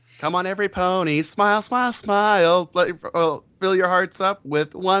Come on, every pony, smile, smile, smile. Fill your hearts up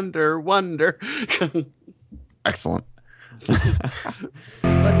with wonder, wonder. Excellent. But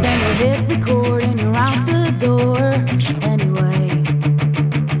then you hit record and you're out the door anyway.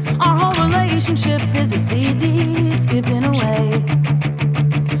 Our whole relationship is a CD skipping away.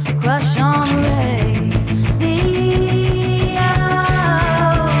 Crush on Ray.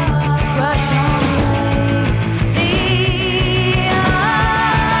 Crush on Ray.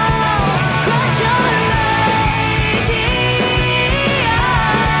 Crush on Ray.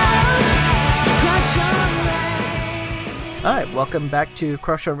 Crush on Ray. All right, welcome back to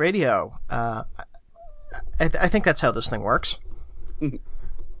Crush on Radio. I think that's how this thing works.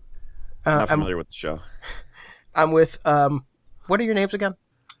 Not familiar with the show. I'm with, what are your names again?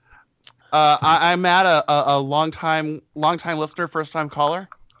 I'm Matt, a long-time listener, first-time caller.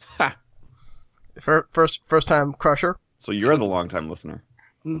 First time crusher. So you're the longtime listener.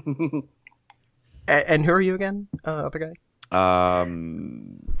 And who are you again, other guy? I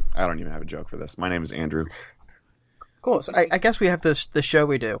don't even have a joke for this. My name is Andrew. Cool. So I guess we have this show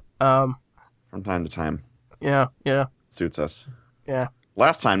we do. From time to time. Yeah. Suits us. Yeah.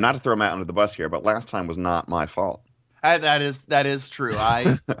 Last time, not to throw Matt under the bus here, but last time was not my fault. That is true.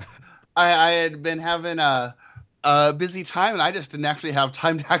 I had been having a busy time, and I just didn't actually have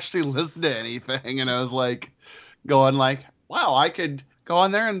time to actually listen to anything. And I was like, going like, wow, I could go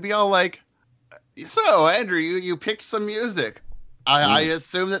on there and be all like, so Andrew, you picked some music. I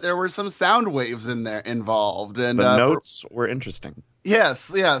assume that there were some sound waves in there involved, and The notes were interesting.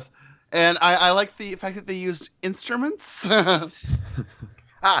 Yes. And I like the fact that they used instruments.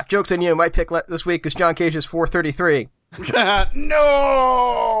 Joke's on you. My pick this week is John Cage's 433.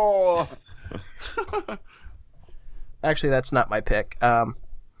 No! Actually, that's not my pick.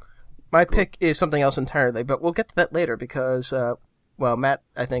 My pick is something else entirely, but we'll get to that later because, Matt,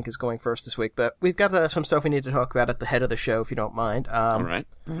 I think, is going first this week, but we've got some stuff we need to talk about at the head of the show, if you don't mind. All right.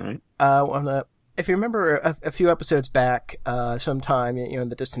 If you remember a few episodes back, sometime in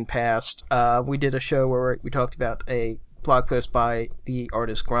the distant past, we did a show where we talked about a blog post by the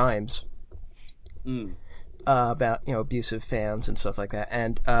artist Grimes about abusive fans and stuff like that,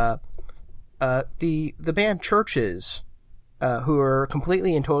 and the band Churches, who are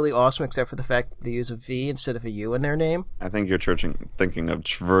completely and totally awesome except for the fact that they use a V instead of a U in their name. I think you're thinking of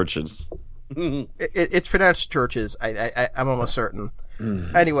Churches. It's pronounced Churches. I'm almost certain.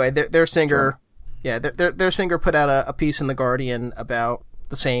 Anyway, their singer. Yeah, their singer put out a piece in The Guardian about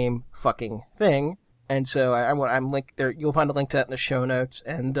the same fucking thing, and so I'm linked there. You'll find a link to that in the show notes,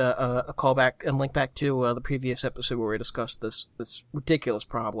 and a callback and link back to the previous episode where we discussed this ridiculous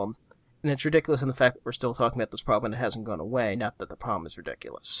problem. And it's ridiculous in the fact that we're still talking about this problem and it hasn't gone away. Not that the problem is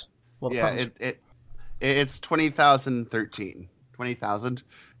ridiculous. Well, it's 2013. 20,000.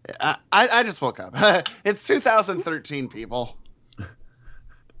 I just woke up. It's 2013, people.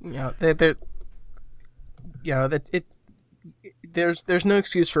 There's no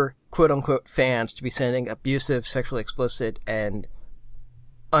excuse for quote unquote fans to be sending abusive, sexually explicit, and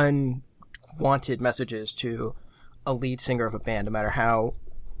unwanted messages to a lead singer of a band, no matter how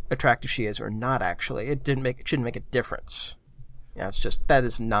attractive she is or not. Actually, it shouldn't make a difference. It's just that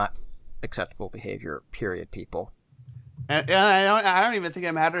is not acceptable behavior. Period, people. And I don't even think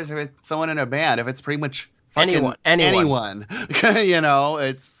it matters if it's someone in a band. If it's pretty much fucking anyone.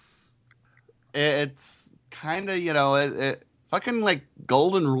 It's kind of, it fucking like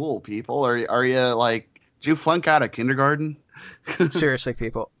golden rule, people. Are you like, did you flunk out of kindergarten? Seriously,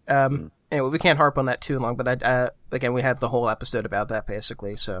 people. Anyway, we can't harp on that too long, but again, we had the whole episode about that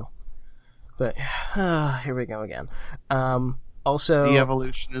basically, so. But, here we go again. Also. The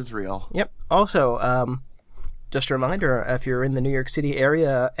evolution is real. Yep. Also, just a reminder, if you're in the New York City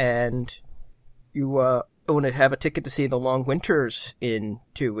area and you want to have a ticket to see the Long Winters in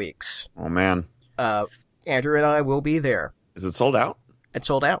 2 weeks. Oh, man. Andrew and I will be there. Is it sold out? It's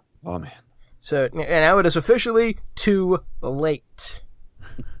sold out. Oh, man. So now it is officially too late.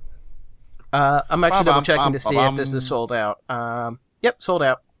 I'm actually double checking to see if this is sold out. Yep, sold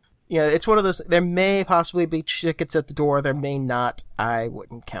out. It's one of those. There may possibly be tickets at the door. There may not. I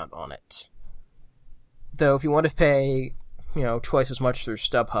wouldn't count on it. Though, if you want to pay, twice as much through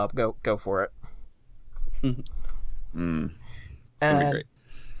StubHub, go for it. It's gonna be great.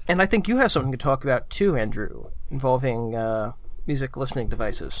 And I think you have something to talk about too, Andrew, involving music listening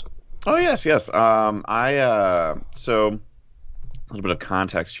devices. Oh yes. So a little bit of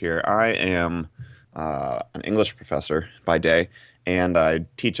context here. I am an English professor by day, and I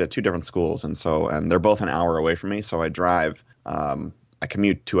teach at 2 different schools, and they're both an hour away from me. So I drive. I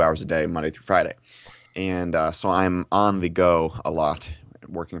commute 2 hours a day, Monday through Friday, and so I'm on the go a lot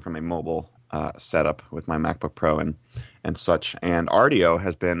working from a mobile setup with my MacBook Pro and such. And Rdio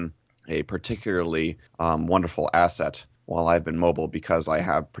has been a particularly wonderful asset while I've been mobile because I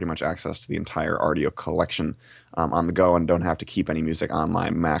have pretty much access to the entire Rdio collection on the go and don't have to keep any music on my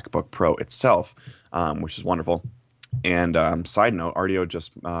MacBook Pro itself, which is wonderful. And side note, Rdio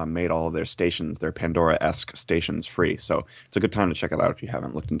just made all of their stations, their Pandora-esque stations, free. So it's a good time to check it out if you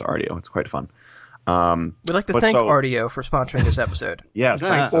haven't looked into Rdio. It's quite fun. We'd like to thank Rdio for sponsoring this episode. Yes,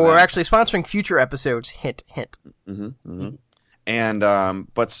 thanks. Or actually sponsoring future episodes. Hint, hint. And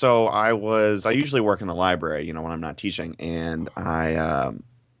but so I usually work in the library, you know, when I'm not teaching, and I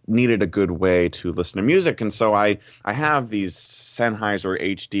needed a good way to listen to music, and so I have these Sennheiser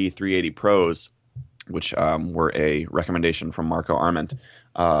HD 380 Pros, which were a recommendation from Marco Arment,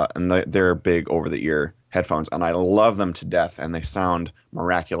 and they're big over-the-ear headphones, and I love them to death, and they sound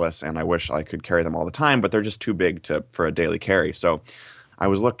miraculous, and I wish I could carry them all the time, but they're just too big for a daily carry. So I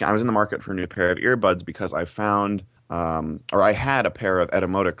was in the market for a new pair of earbuds because I found, or I had a pair of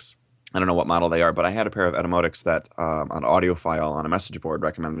Etymotics. I don't know what model they are, but I had a pair of Etymotics that an audiophile on a message board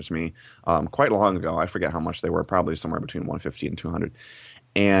recommended to me quite long ago. I forget how much they were, probably somewhere between 150 and 200.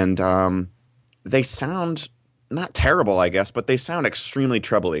 And they sound not terrible, I guess, but they sound extremely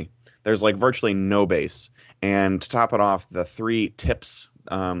trebly. There's like virtually no bass. And to top it off, the 3 tips,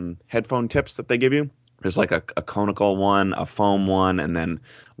 headphone tips that they give you, there's like a conical one, a foam one, and then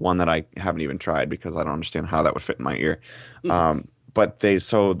one that I haven't even tried because I don't understand how that would fit in my ear. But they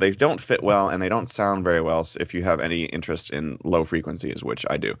don't fit well and they don't sound very well if you have any interest in low frequencies, which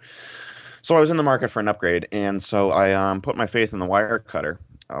I do. So I was in the market for an upgrade, and so I put my faith in the Wirecutter,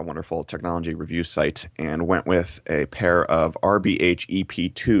 a wonderful technology review site, and went with a pair of RBH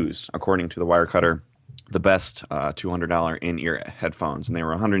EP2s, according to the Wirecutter, the best $200 in-ear headphones, and they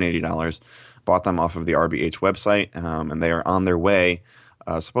were $180. Bought them off of the RBH website, and they are on their way,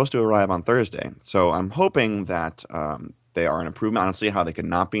 supposed to arrive on Thursday. So I'm hoping that they are an improvement. I don't see how they could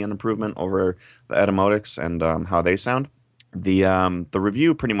not be an improvement over the Etymotics and how they sound. The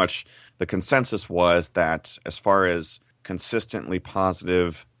review, pretty much, the consensus was that as far as consistently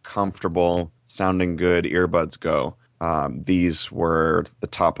positive, comfortable, sounding good earbuds go, these were the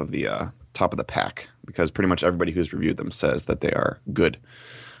top of the pack, because pretty much everybody who's reviewed them says that they are good.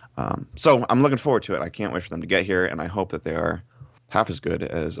 So I'm looking forward to it. I can't wait for them to get here, and I hope that they are half as good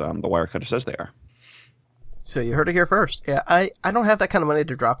as the Wirecutter says they are. So you heard it here first. Yeah, I don't have that kind of money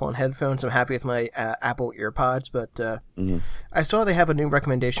to drop on headphones. I'm happy with my Apple EarPods, but I saw they have a new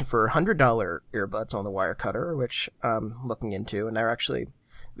recommendation for $100 earbuds on the Wirecutter, which I'm looking into, and they're actually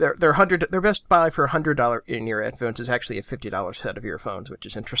their best buy for $100 in-ear headphones is actually a $50 set of earphones, which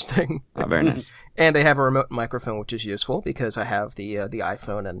is interesting. Oh, very nice. And they have a remote microphone, which is useful because I have the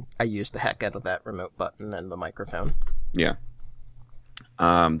iPhone and I use the heck out of that remote button and the microphone. Yeah.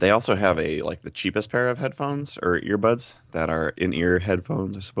 They also have the cheapest pair of headphones or earbuds that are in-ear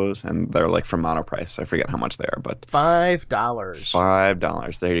headphones, I suppose, and they're like from Monoprice. I forget how much they are, but $5.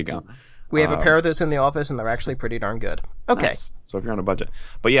 $5. There you go. We have a pair of those in the office, and they're actually pretty darn good. Okay. Nice. So if you're on a budget.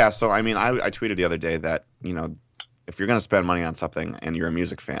 But yeah, so I mean, I tweeted the other day that, you know, if you're going to spend money on something and you're a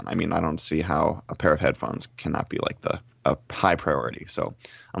music fan, I mean, I don't see how a pair of headphones cannot be like a high priority. So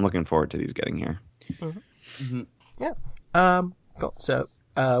I'm looking forward to these getting here. Mm-hmm. Yeah. Cool. So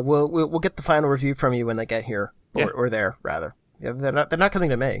we'll get the final review from you when they get here, or there rather. Yeah, they're not coming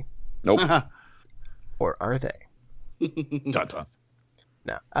to me. Nope. Or are they? Dun dun.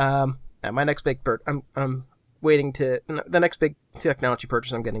 No. My next big I'm waiting to the next big technology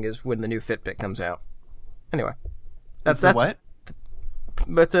purchase I'm getting is when the new Fitbit comes out. Anyway, that's what?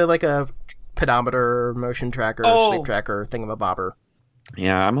 It's like a pedometer, motion tracker, sleep tracker, thingamabobber.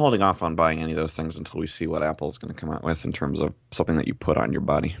 Yeah, I'm holding off on buying any of those things until we see what Apple's going to come out with in terms of something that you put on your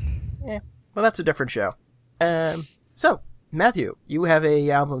body. Yeah, well, that's a different show. So, Matthew, you have a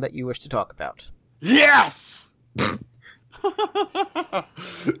album that you wish to talk about. Yes!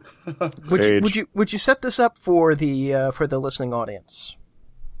 Would you set this up for the listening audience?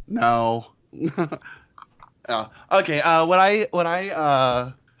 No. Okay. What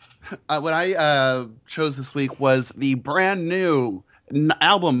I chose this week was the brand new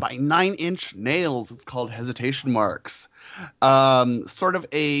album by Nine Inch Nails. It's called Hesitation Marks. Sort of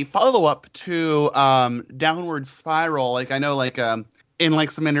a follow-up to Downward Spiral. Like, I know, like, in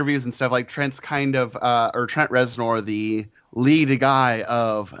like some interviews and stuff, like Trent Reznor, the lead guy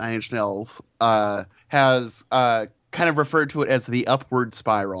of Nine Inch Nails, has kind of referred to it as the upward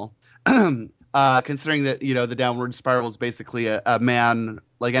spiral. Considering that, you know, the Downward Spiral is basically a man,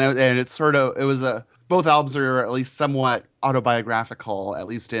 like, I know, and it's sort of, both albums are at least somewhat autobiographical, at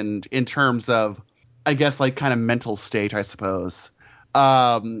least in terms of, I guess, like, kind of mental state, I suppose.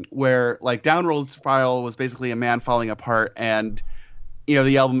 where like Downward Spiral was basically a man falling apart, and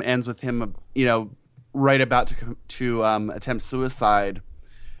the album ends with him right about to attempt suicide,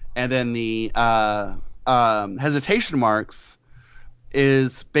 and then the Hesitation Marks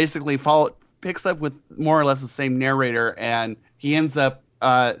is basically picks up with more or less the same narrator, and he ends up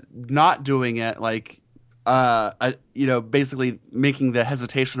not doing it, like basically making the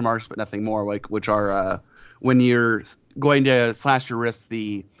hesitation marks but nothing more, like, which are when you're going to slash your wrist,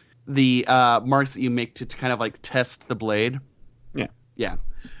 the marks that you make to kind of like test the blade. Yeah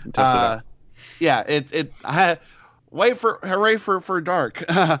Test it out. Hooray for dark.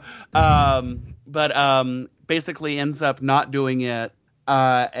 But basically ends up not doing it,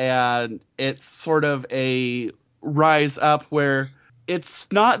 and it's sort of a rise up where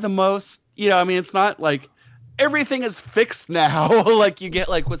it's not the most, it's not like everything is fixed now like you get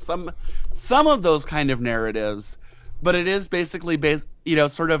like with some of those kind of narratives, but it is basically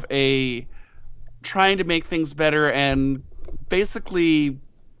sort of a trying to make things better, and basically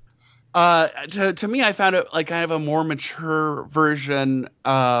to me, I found it like kind of a more mature version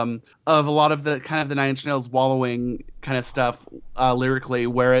of a lot of the kind of the Nine Inch Nails wallowing kind of stuff lyrically,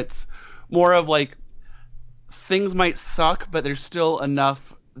 where it's more of like things might suck, but there's still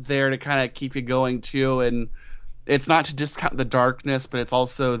enough there to kind of keep you going too. And it's not to discount the darkness, but it's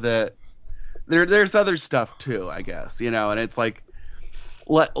also that there's other stuff too, I guess, and it's like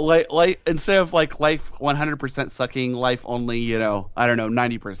instead of like life 100% sucking, life only,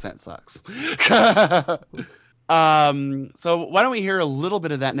 90% sucks. So why don't we hear a little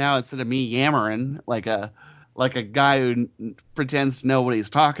bit of that now instead of me yammering like a guy who pretends to know what he's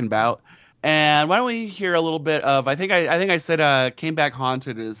talking about. And why don't we hear a little bit of, I think I said Came Back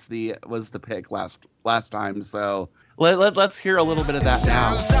Haunted was the pick last time. So let's hear a little bit of that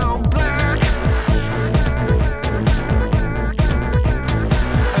now.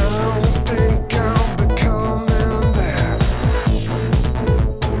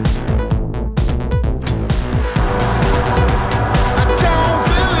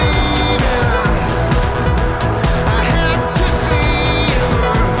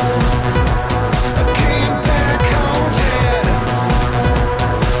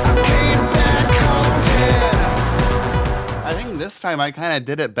 Time I kind of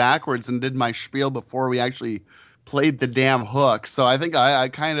did it backwards and did my spiel before we actually played the damn hook, so I think I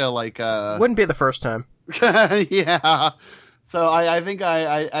kind of like wouldn't be the first time. Yeah, so I think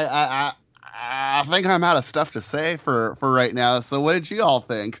I think I'm out of stuff to say for right now. So what did you all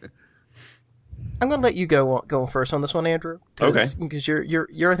think? I'm gonna let you go first on this one, Andrew. Okay, because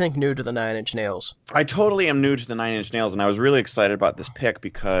you're I think new to the Nine Inch Nails. I totally am new to the Nine Inch Nails, and I was really excited about this pick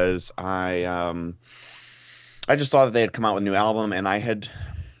because I just saw that they had come out with a new album, and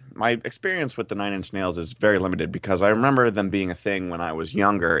my experience with the Nine Inch Nails is very limited because I remember them being a thing when I was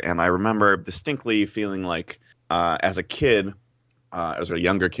younger, and I remember distinctly feeling like as a kid, as a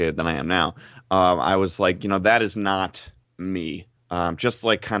younger kid than I am now, I was like, that is not me. Just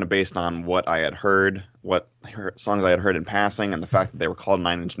like kind of based on what I had heard, songs I had heard in passing, and the fact that they were called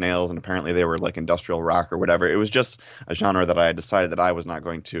Nine Inch Nails, and apparently they were like industrial rock or whatever. It was just a genre that I had decided that I was not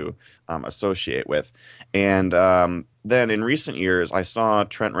going to associate with. And then in recent years, I saw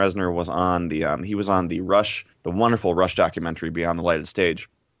Trent Reznor was on he was on the wonderful Rush documentary Beyond the Lighted Stage.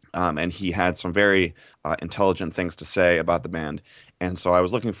 And he had some very intelligent things to say about the band. And so I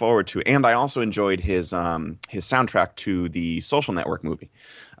was looking forward to, and I also enjoyed his soundtrack to the Social Network movie,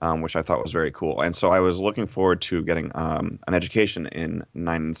 which I thought was very cool. And so I was looking forward to getting an education in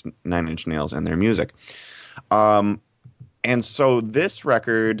Nine Inch Nails and their music. And so this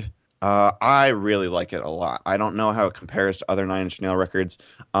record, I really like it a lot. I don't know how it compares to other Nine Inch Nail records.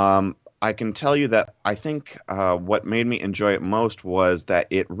 I can tell you that I think what made me enjoy it most was that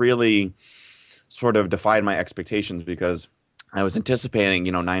it really sort of defied my expectations, because I was anticipating,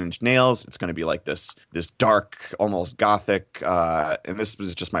 Nine Inch Nails. It's going to be like this dark, almost gothic, and this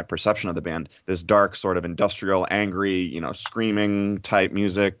was just my perception of the band, this dark sort of industrial, angry, screaming type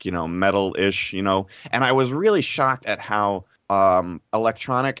music, metal-ish, and I was really shocked at how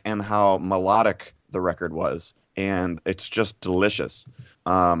electronic and how melodic the record was, and it's just delicious.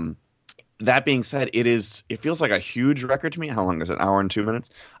 That being said, it feels like a huge record to me. How long is it? An hour and 2 minutes?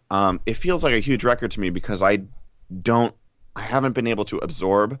 It feels like a huge record to me because I haven't been able to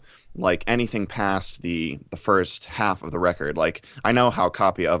absorb like anything past the first half of the record. Like, I know how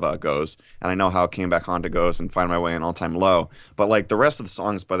Copy of goes, and I know how Came Back Haunted goes, and Find My Way and All Time Low. But like the rest of the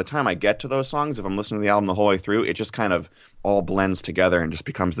songs, by the time I get to those songs, if I'm listening to the album the whole way through, it just kind of all blends together and just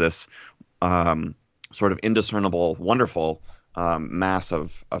becomes this sort of indiscernible, wonderful mass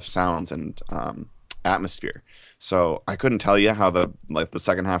of sounds and atmosphere. So I couldn't tell you how the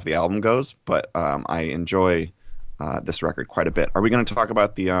second half of the album goes, but I enjoy this record quite a bit. Are we going to talk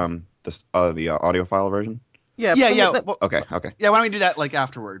about the audiophile version? Yeah, Yeah. but- Well, Okay. yeah, why don't we do that like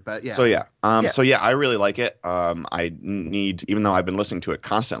afterward? But yeah. So yeah. Yeah. So yeah, I really like it. I need, even though I've been listening to it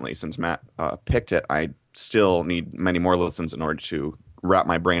constantly since Matt picked it, I still need many more listens in order to wrap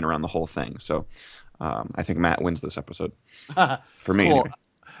my brain around the whole thing. So I think Matt wins this episode for me. Cool. Anyway.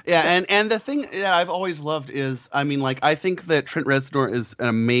 Yeah, and the thing that I've always loved is, I mean, like, I think that Trent Reznor is an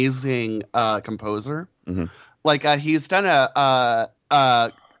amazing composer. Mhm. Like, he's done a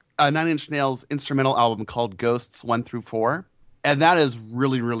Nine Inch Nails instrumental album called Ghosts 1 through 4, and that is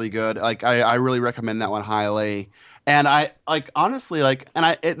really, really good. Like, I really recommend that one highly. And I like, honestly, like,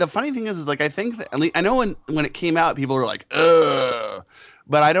 and the funny thing is like, I think that, at least, I know when it came out, people were like, ugh.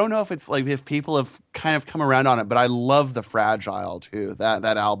 But I don't know if it's like if people have kind of come around on it. But I love the Fragile too. That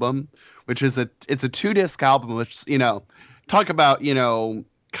album, which is it's a 2-disc album, which, you know, talk about, you know,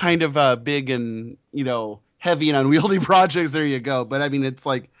 kind of big and, you know, heavy and unwieldy projects. There you go. But I mean, it's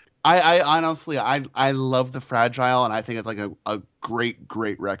like I honestly I love the Fragile, and I think it's like a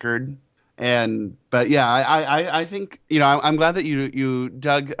great record. But yeah, I think, you know, I'm glad that you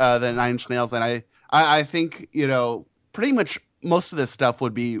dug the Nine Inch Nails, and I think, you know, pretty much most of this stuff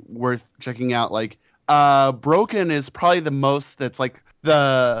would be worth checking out. Like, Broken is probably the most that's like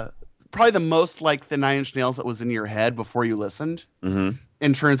probably the most like the Nine Inch Nails that was in your head before you listened,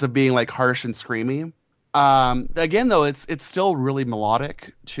 in terms of being like harsh and screamy. Again, though, it's still really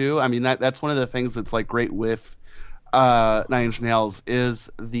melodic too. I mean, that's one of the things that's like great with Nine Inch Nails is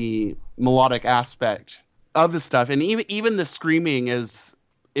the melodic aspect of the stuff, and even the screaming is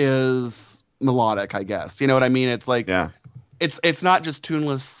melodic, I guess. You know what I mean? It's like, Yeah. It's not just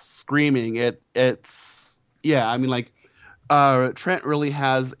tuneless screaming. It's yeah. I mean, like, Trent really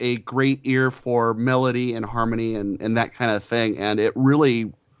has a great ear for melody and harmony and that kind of thing, and it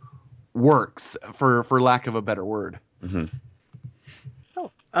really works, for lack of a better word.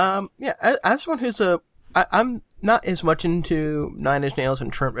 Yeah, as someone who's I'm not as much into Nine Inch Nails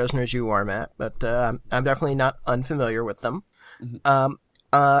and Trent Reznor as you are, Matt, but I'm definitely not unfamiliar with them.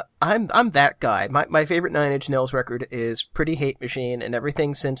 I'm that guy. My favorite Nine Inch Nails record is Pretty Hate Machine, and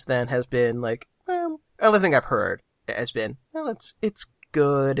everything since then has been like, well, everything I've heard has been, well, it's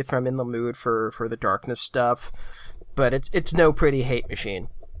good if I'm in the mood for the darkness stuff, but it's no Pretty Hate Machine.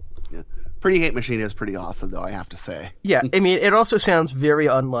 Yeah. Pretty Hate Machine is pretty awesome, though, I have to say. Yeah, I mean, it also sounds very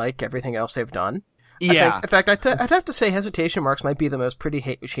unlike everything else they've done. Yeah. In fact, I'd have to say Hesitation Marks might be the most Pretty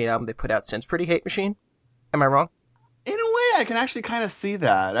Hate Machine album they've put out since Pretty Hate Machine. Am I wrong? In a way, I can actually kind of see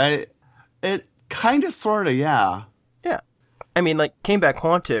that. It kind of, sort of, yeah. Yeah. I mean, like, Came Back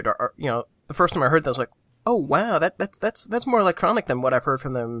Haunted, or you know, the first time I heard that, I was like, oh, wow, that's more electronic than what I've heard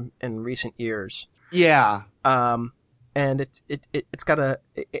from them in recent years. Yeah. And it's got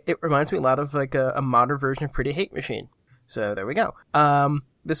it reminds me a lot of, like, a modern version of Pretty Hate Machine. So, there we go.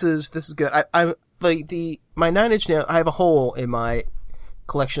 This is good. I'm like, my Nine Inch Nails, I have a hole in my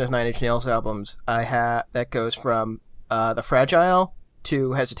collection of Nine Inch Nails albums that goes from The Fragile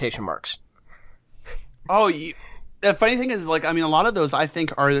to Hesitation Marks. Oh, the funny thing is, like, I mean, a lot of those I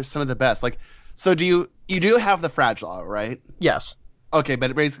think are some of the best. Like, so you do have The Fragile, right? Yes. Okay,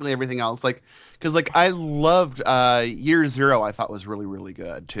 but basically everything else, like, because like I loved Year Zero, I thought was really, really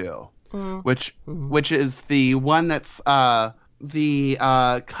good too. Which is the one that's the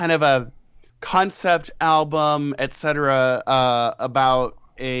kind of a concept album, etc., about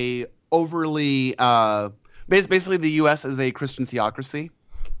a overly basically the U.S. as a Christian theocracy.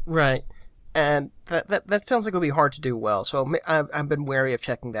 Right. And that sounds like it'll be hard to do well, so I've been wary of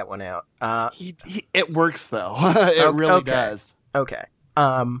checking that one out. It works, though. It really okay. does. Okay.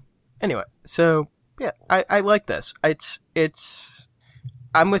 Anyway, so, yeah, I like this. It's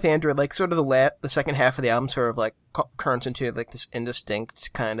I'm with Andrew, like, sort of the second half of the album sort of, like, turns into, like, this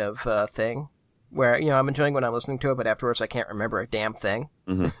indistinct kind of thing, where, you know, I'm enjoying when I'm listening to it, but afterwards I can't remember a damn thing.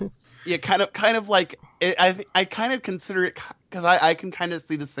 Mm-hmm. Yeah, kind of like I kind of consider it, because I can kind of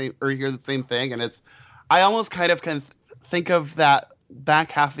see the same or hear the same thing, and I almost kind of can think of that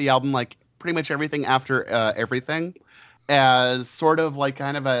back half of the album, like pretty much everything after everything, as sort of like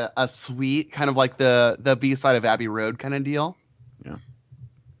kind of a sweet, kind of like the B-side of Abbey Road kind of deal. Yeah.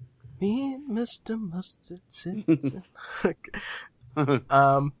 Me and Mr. Mustard.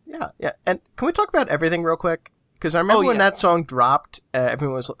 Yeah. And can we talk about Everything real quick? Because I remember when that song dropped, a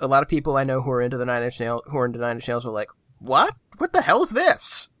lot of people I know who are into Nine Inch Nails were like, "What? What the hell's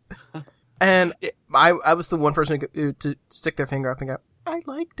this?" And I was the one person to stick their finger up and go, "I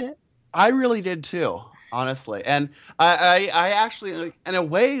liked it." I really did too. honestly. And I actually, like, in a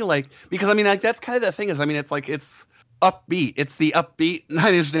way, like, because I mean, like, that's kind of the thing is, I mean, it's like, it's upbeat. It's the upbeat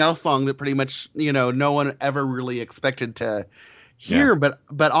Nine Inch Nails song that pretty much, you know, no one ever really expected to hear. Yeah.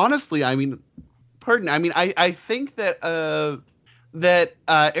 But honestly, I mean, I mean, I think that,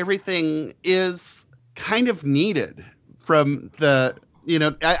 everything is kind of needed from the, you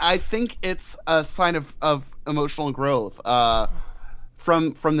know, I think it's a sign of emotional growth,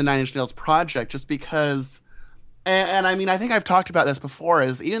 from the Nine Inch Nails project, just because, and I mean, I think I've talked about this before,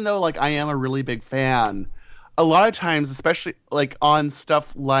 is even though, like, I am a really big fan, a lot of times, especially, like, on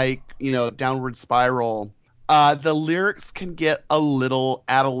stuff like, you know, Downward Spiral, the lyrics can get a little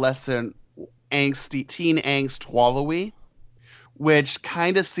adolescent, angsty, teen angst wallowy, which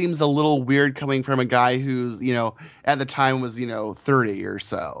kind of seems a little weird coming from a guy who's, you know, at the time was, you know, 30 or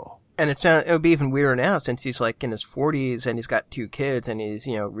so. And it would be even weirder now since he's like in his 40s and he's got 2 kids and he's,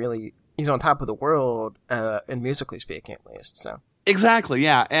 you know, really, he's on top of the world, and musically speaking, at least. So Exactly,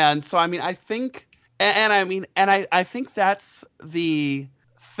 yeah. And so, I mean, I think, I think that's the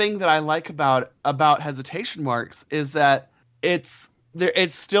thing that I like about Hesitation Marks, is that it's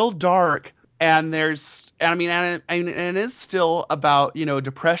still dark, and there's, and I mean, and it is still about, you know,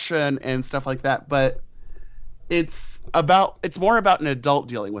 depression and stuff like that, but it's more about an adult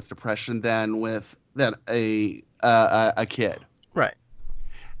dealing with depression than a kid. right.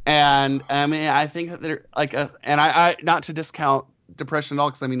 And I mean, I think that they're like, and I not to discount depression at all,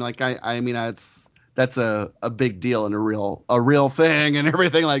 because I mean, like, I mean, that's a big deal and a real thing and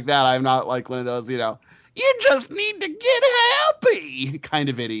everything like that. I'm not like one of those, you know, you just need to get happy kind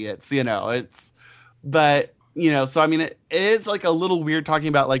of idiots, you know. But you know, so I mean, it is like a little weird talking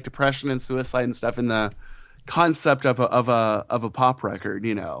about like depression and suicide and stuff in the concept of a pop record,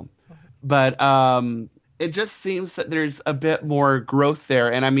 you know. But it just seems that there's a bit more growth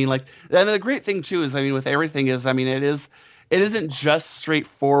there. And I mean, like, and the great thing too is, I mean, with everything is, I mean, it isn't just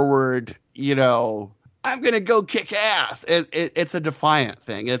straightforward, you know, I'm gonna go kick ass. It's a defiant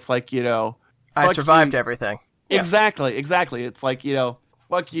thing. It's like, you know, I survived everything. Exactly. It's like, you know,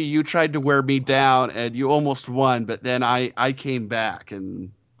 fuck you. You tried to wear me down and you almost won, but then I came back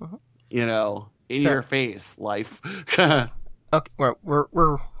and, you know, in your face, life. Okay,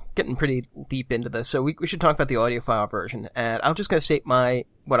 we're getting pretty deep into this, so we should talk about the audiophile version. And I'm just going to state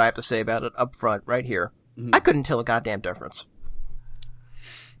what I have to say about it up front right here. I couldn't tell a goddamn difference.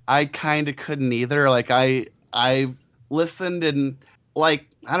 I kind of couldn't either. Like, I've listened and, like,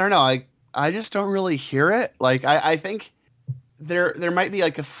 I don't know. I just don't really hear it. Like, I think there might be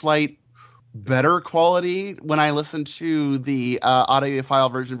like a slight better quality when I listen to the audiophile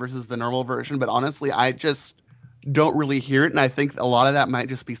version versus the normal version, but honestly, I just don't really hear it, and I think a lot of that might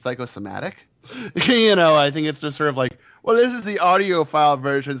just be psychosomatic. You know, I think it's just sort of like, well, this is the audiophile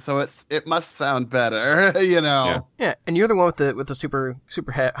version, so it must sound better. You know. Yeah, and you're the one with the super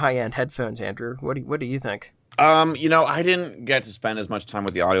high end headphones, Andrew. What do you think? You know, I didn't get to spend as much time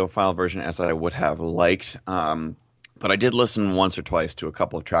with the audiophile version as I would have liked. But I did listen once or twice to a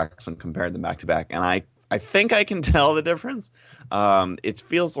couple of tracks and compared them back to back, and I think I can tell the difference. It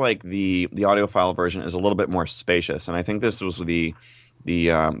feels like the audiophile version is a little bit more spacious, and I think this was the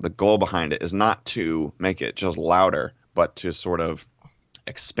goal behind it, is not to make it just louder, but to sort of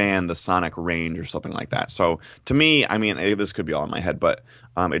expand the sonic range or something like that. So to me, I mean, this could be all in my head, but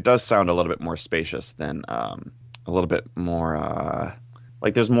it does sound a little bit more spacious than a little bit more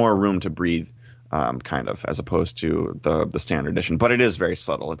like there's more room to breathe. Kind of, as opposed to the standard edition, but it is very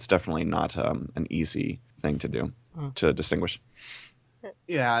subtle. It's definitely not an easy thing to do to distinguish.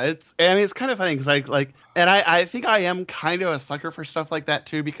 Yeah, I mean, it's kind of funny because and I think I am kind of a sucker for stuff like that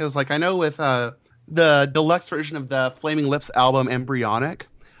too, because like I know with the deluxe version of the Flaming Lips album Embryonic,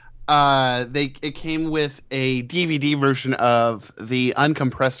 it came with a DVD version of the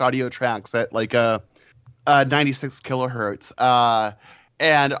uncompressed audio tracks at like 96 kilohertz,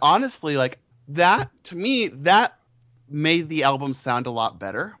 and honestly, like, that, to me, that made the album sound a lot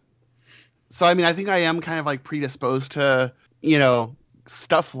better. So, I mean, I think I am kind of like predisposed to, you know,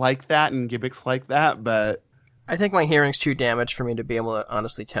 stuff like that and gimmicks like that, but I think my hearing's too damaged for me to be able to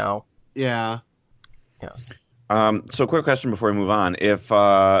honestly tell. Yeah. Yes. So, quick question before we move on. If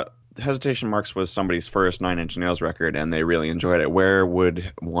Hesitation Marks was somebody's first Nine Inch Nails record and they really enjoyed it, where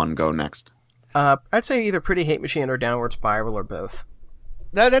would one go next? I'd say either Pretty Hate Machine or Downward Spiral or both.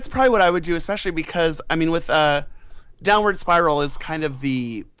 That's probably what I would do, especially because, I mean, with Downward Spiral is kind of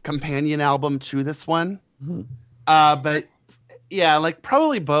the companion album to this one. Mm-hmm. But yeah, like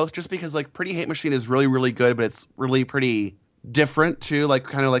probably both, just because like Pretty Hate Machine is really, really good, but it's really pretty different too, like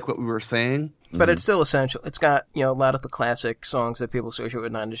kind of like what we were saying. But it's still essential. It's got, you know, a lot of the classic songs that people associate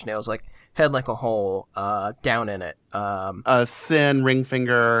with Nine Inch Nails, like Head Like a Hole, Down in It. Sin,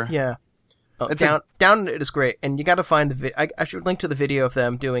 Ringfinger. Yeah. It's Down in It is great, and you got to find the I should link to the video of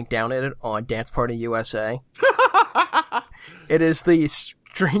them doing Down in It on Dance Party USA. It is the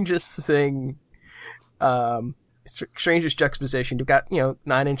strangest thing, strangest juxtaposition. You've got,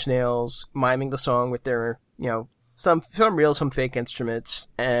 Nine Inch Nails miming the song with their, some real, some fake instruments,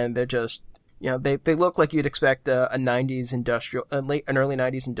 and they're just, they look like you'd expect a 90s industrial, an early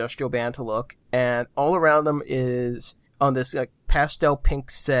 90s industrial band to look, and all around them is on this like pastel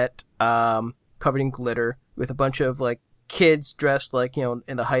pink set, covered in glitter, with a bunch of like kids dressed like, in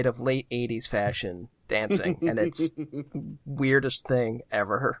the height of late 80s fashion dancing, and it's weirdest thing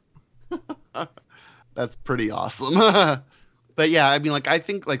ever. That's pretty awesome. But yeah, I mean, like, I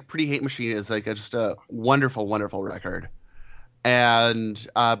think like Pretty Hate Machine is like just a wonderful, wonderful record. And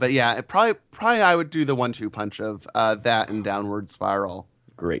but yeah, probably I would do the 1-2 punch of that and Downward Spiral.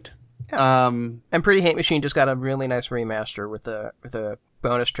 Great. Yeah. And Pretty Hate Machine just got a really nice remaster with a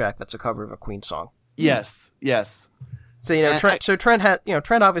bonus track that's a cover of a Queen song. Yes. So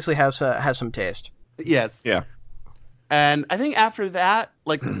Trent obviously has some taste. Yes. Yeah. And I think after that,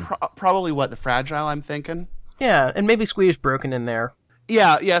 like probably The Fragile, I'm thinking. Yeah, and maybe Squeeze Broken in there.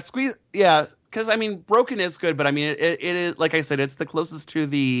 Yeah, Squeeze. Yeah, because I mean, Broken is good, but I mean, it is, like I said, it's the closest to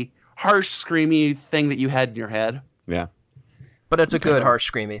the harsh, screamy thing that you had in your head. Yeah. But it's a good harsh,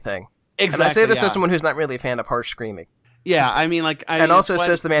 screamy thing. Exactly. And I say this as someone who's not really a fan of harsh screaming. Yeah, I mean, like, also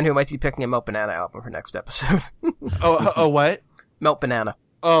says the man who might be picking a Melt Banana album for next episode. oh, what? Melt Banana.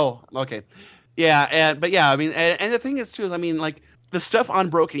 Oh, okay. Yeah, but yeah, I mean, and the thing is too, is I mean, like, the stuff on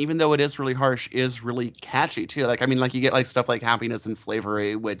Broken, even though it is really harsh, is really catchy too. Like, I mean, like, you get like stuff like Happiness and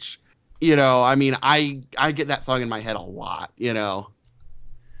Slavery, which, I mean, I get that song in my head a lot,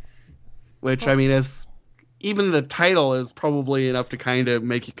 which I mean is, even the title is probably enough to kind of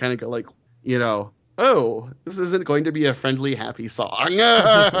make you kind of go like, oh, this isn't going to be a friendly, happy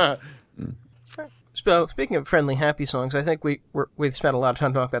song. So, speaking of friendly, happy songs, I think we've spent a lot of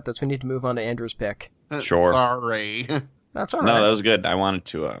time talking about this. We need to move on to Andrew's pick. Sure. Sorry. That's all right. No, that was good. I wanted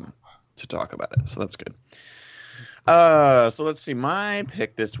to talk about it, so that's good. So let's see. My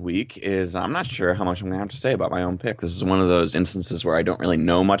pick this week is, I'm not sure how much I'm going to have to say about my own pick. This is one of those instances where I don't really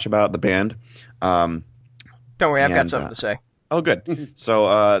know much about the band. Don't worry, I've got something to say. Oh, good.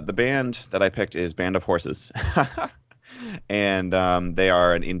 So the band that I picked is Band of Horses. And they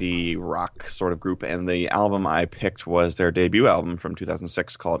are an indie rock sort of group. And the album I picked was their debut album from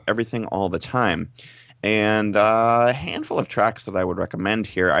 2006 called Everything All the Time. And a handful of tracks that I would recommend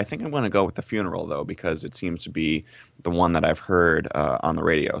here. I think I'm going to go with The Funeral, though, because it seems to be the one that I've heard on the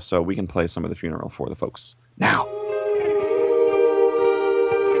radio. So we can play some of The Funeral for the folks now.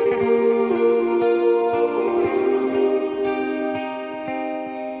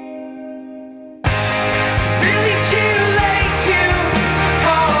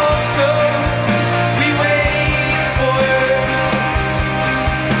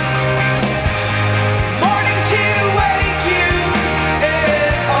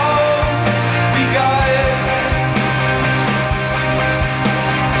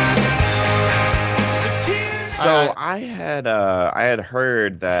 So I had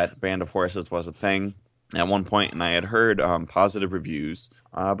heard that Band of Horses was a thing at one point, and I had heard positive reviews,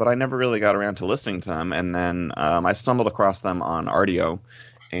 but I never really got around to listening to them. And then I stumbled across them on Rdio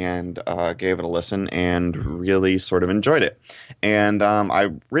and gave it a listen and really sort of enjoyed it. And I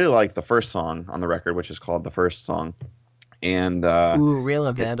really liked the first song on the record, which is called The First Song. And ooh, real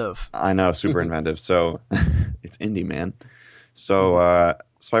inventive. I know, super inventive. So it's indie, man. So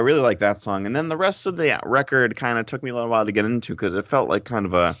I really like that song. And then the rest of the record kind of took me a little while to get into because it felt like kind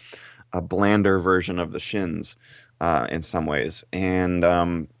of a blander version of the Shins in some ways. And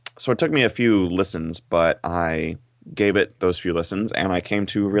so it took me a few listens, but I gave it those few listens, and I came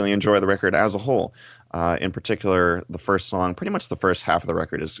to really enjoy the record as a whole. In particular, the first song, pretty much the first half of the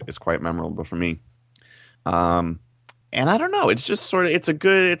record is quite memorable for me. And I don't know, it's just sort of, it's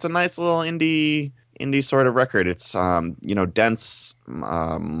a nice little indie sort of record. It's dense,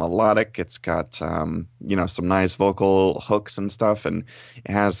 melodic. It's got some nice vocal hooks and stuff, and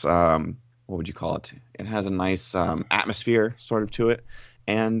it has what would you call it? It has a nice atmosphere sort of to it,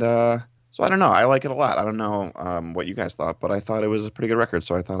 and so I don't know. I like it a lot. I don't know what you guys thought, but I thought it was a pretty good record,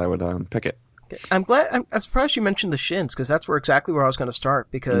 so I thought I would pick it. I'm surprised you mentioned the Shins, because that's exactly where I was going to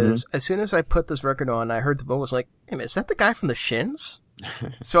start. Because as soon as I put this record on, I heard the vocals like, hey, is that the guy from the Shins?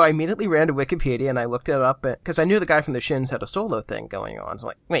 So I immediately ran to Wikipedia and I looked it up because I knew the guy from the Shins had a solo thing going on. So I'm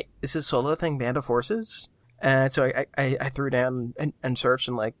like, wait, is his solo thing Band of Horses? And so I threw down and searched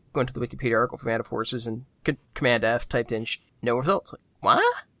and like went to the Wikipedia article for Band of Horses and Command F, typed in no results. Like, what?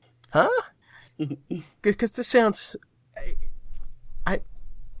 Huh? Because this sounds... I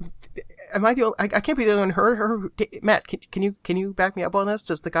am I the only... I can't be the only one who heard her. Matt, can you back me up on this?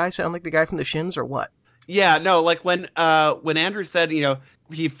 Does the guy sound like the guy from the Shins or what? Yeah, no, like when Andrew said,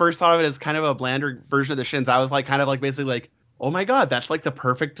 he first thought of it as kind of a blander version of the Shins, I was like, kind of like basically like, oh my God, that's like the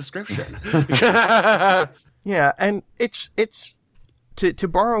perfect description. Yeah, and it's to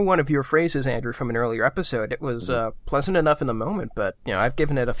borrow one of your phrases, Andrew, from an earlier episode. It was pleasant enough in the moment, but I've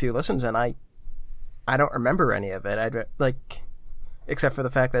given it a few listens and I don't remember any of it. Except for the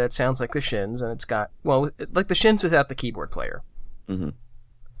fact that it sounds like the Shins, and it's got like the Shins without the keyboard player. Mm-hmm.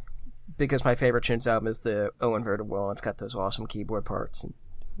 Because my favorite Shins album is the O Inverted Will, and it's got those awesome keyboard parts,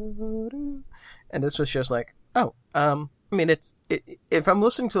 and this was just like, if I'm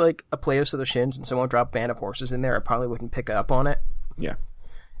listening to like a playlist of the Shins and someone dropped Band of Horses in there, I probably wouldn't pick up on it. Yeah.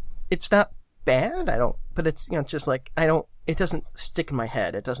 It's not bad, but it's, just like, it doesn't stick in my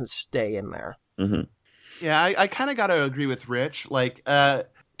head. It doesn't stay in there. Mm-hmm. Yeah, I kind of got to agree with Rich. Like,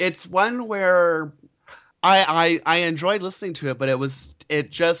 it's one where I enjoyed listening to it, but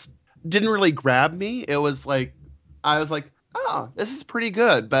it just didn't really grab me. It was like, I was like, oh, this is pretty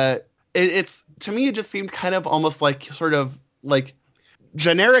good, but it's to me, it just seemed kind of almost like sort of like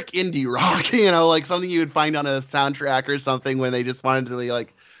generic indie rock, like something you would find on a soundtrack or something when they just wanted to be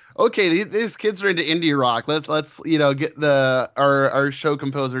like, okay, these kids are into indie rock. Let's get our show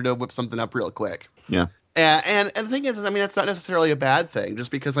composer to whip something up real quick. Yeah. And the thing is, that's not necessarily a bad thing,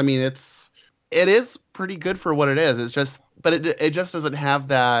 just because it is pretty good for what it is. It's just, but it just doesn't have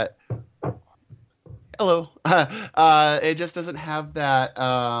that. Hello. It just doesn't have that.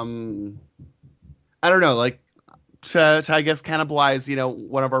 I don't know, like to I guess cannibalize,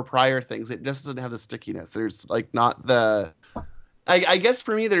 one of our prior things. It just doesn't have the stickiness. There's like not the. I guess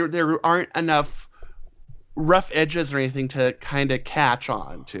for me, there aren't enough rough edges or anything to kind of catch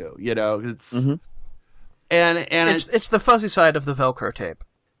on to. It's. Mm-hmm. And it's the fuzzy side of the Velcro tape.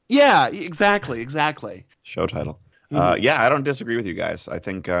 Yeah, exactly. Show title. Mm-hmm. Yeah, I don't disagree with you guys. I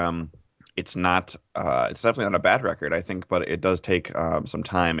think it's not. It's definitely not a bad record. I think, but it does take some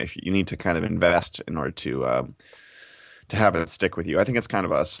time. If you need to kind of invest in order to have it stick with you. I think it's kind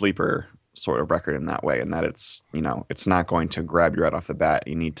of a sleeper sort of record in that way, in that it's it's not going to grab you right off the bat.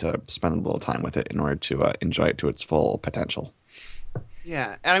 You need to spend a little time with it in order to enjoy it to its full potential.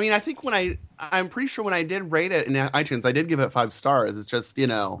 Yeah, and I think I'm pretty sure when I did rate it in iTunes, I did give it 5 stars. It's just,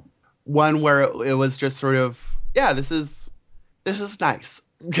 one where it was just sort of, yeah, this is nice.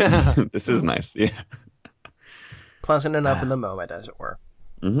 This is nice, yeah. Pleasant enough in the moment, as it were.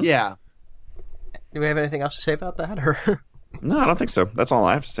 Mm-hmm. Yeah. Do we have anything else to say about that? Or No, I don't think so. That's all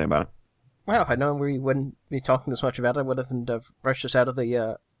I have to say about it. Wow, if I'd known we wouldn't be talking this much about it, I would have rushed us out of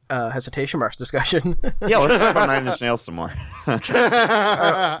the hesitation marks discussion. Yeah, let's talk about Nine Inch Nails some more.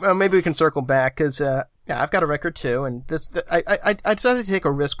 Well, maybe we can circle back, because I've got a record too, and I decided to take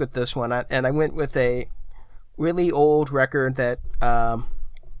a risk with this one, and I went with a really old record that from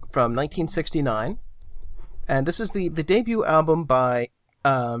 1969, and this is the debut album by,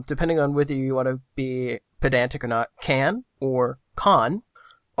 depending on whether you want to be pedantic or not, Can or Con,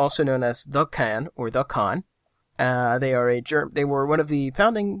 also known as The Can or The Con. They were one of the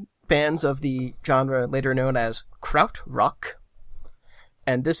founding bands of the genre later known as krautrock,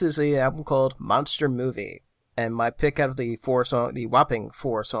 and this is an album called Monster Movie. And my pick out of the whopping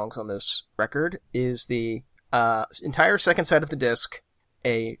 4 songs on this record is the entire second side of the disc,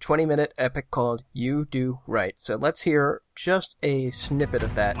 a 20-minute epic called You Do Right. So let's hear just a snippet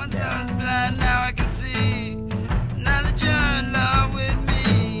of that. Once I was blind, now I can see. Now that you're in love with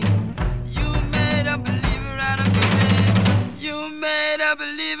me, you made a believer out of me, babe. You made a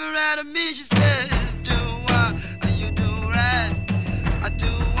believer out of me. She said, do you do right? I do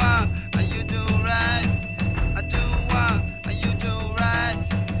you do right? I do you do right?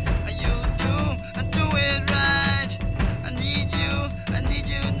 I do it right. I need you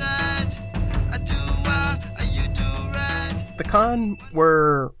not. I do you do right? The Con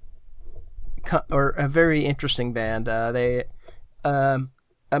were a very interesting band. They a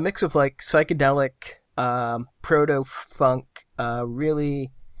mix of like psychedelic, proto-funk,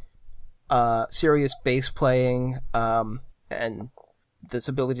 really serious bass playing, and this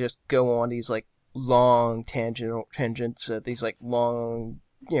ability to just go on these like long tangents, these like long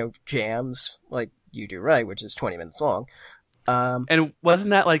jams, like You Do Right, which is 20 minutes long. And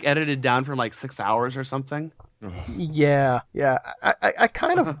wasn't that like edited down from like 6 hours or something? Yeah. I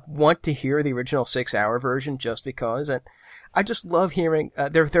kind of want to hear the original 6-hour version just because, and I just love hearing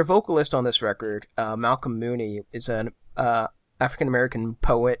their vocalist on this record. Malcolm Mooney is an African American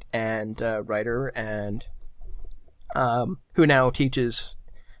poet and writer, and who now teaches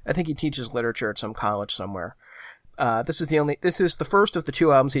I think he teaches literature at some college somewhere. This is the first of the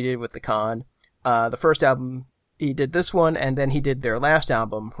 2 albums he did with the Con. The first album, he did this one, and then he did their last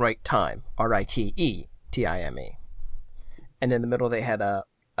album, Right Time, Ritetime. And in the middle they had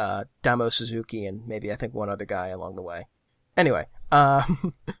Damo Suzuki and maybe I think one other guy along the way. Anyway,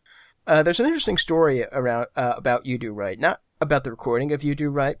 there's an interesting story around about You Do Right. Not about the recording of You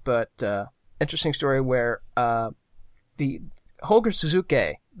Do Right, but interesting story where the Holger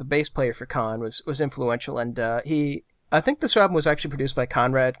Suzuki, the bass player for Con, was influential, and I think this album was actually produced by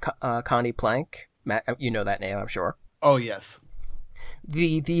Conrad Connie Plank. Matt, you know that name, I'm sure. Oh yes,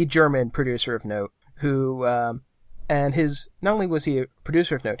 the German producer of note, who and his not only was he a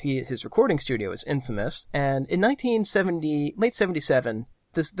producer of note, his recording studio is infamous. And in late '77,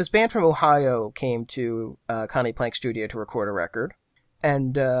 this band from Ohio came to Connie Plank's studio to record a record,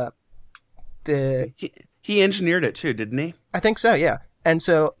 and he engineered it too, didn't he? I think so, yeah. And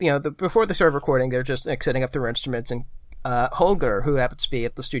so, before they started recording, they're just setting up their instruments, and Holger, who happens to be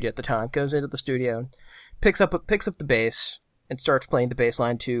at the studio at the time, goes into the studio and picks up the bass and starts playing the bass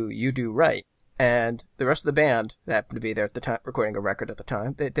line to You Do Right. And the rest of the band that happened to be there at the time, recording a record at the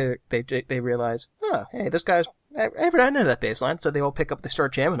time, they realize, oh, hey, this guy's, I know that bass line, so they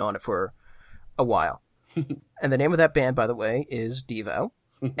start jamming on it for a while. And the name of that band, by the way, is Devo.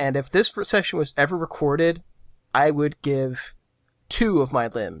 And if this session was ever recorded, I would give 2 of my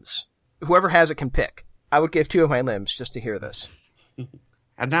limbs. Whoever has it can pick. I would give 2 of my limbs just to hear this.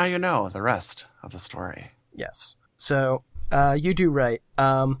 And now you know the rest of the story. Yes. So, You Do Right.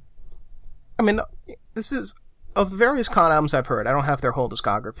 This is, of the various Con albums I've heard, I don't have their whole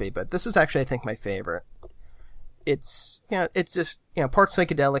discography, but this is actually, I think, my favorite. It's just, part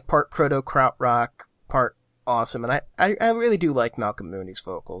psychedelic, part proto-krautrock, part awesome, and I really do like Malcolm Mooney's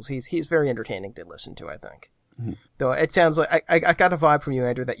vocals. He's very entertaining to listen to, I think. Mm-hmm. Though it sounds like, I got a vibe from you,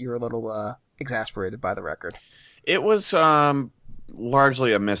 Andrew, that you're a little exasperated by the record. It was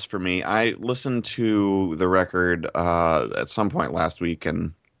largely a miss for me. I listened to the record at some point last week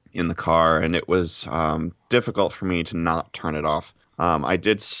and in the car, and it was difficult for me to not turn it off. I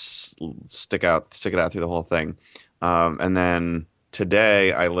did stick it out through the whole thing, and then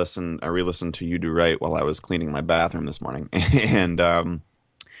today I re-listened to You Do Right while I was cleaning my bathroom this morning, and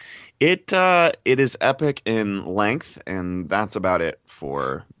it is epic in length, and that's about it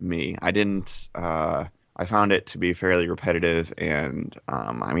for me. I found it to be fairly repetitive, and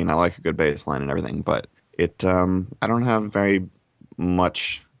I like a good bass line and everything, but I don't have very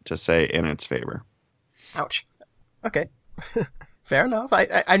much to say in its favor. Ouch. Okay. Fair enough.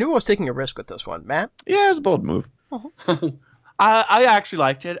 I knew I was taking a risk with this one. Matt? Yeah, it was a bold move. I actually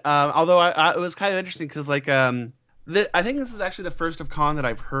liked it, although it was kind of interesting because, I think this is actually the first of Con that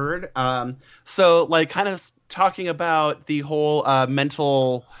I've heard. So, kind of talking about the whole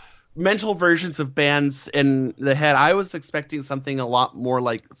mental versions of bands in the head, I was expecting something a lot more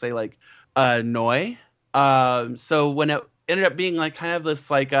Noi. So when it ended up being kind of this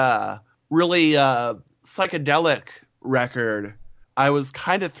really psychedelic record, I was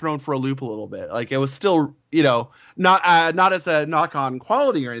kind of thrown for a loop a little bit. It was still, not as a knock on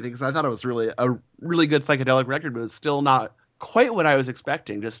quality or anything, because I thought it was really a really good psychedelic record, but it was still not quite what I was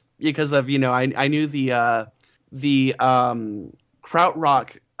expecting, just because of, I knew the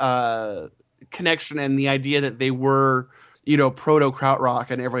krautrock connection and the idea that they were, proto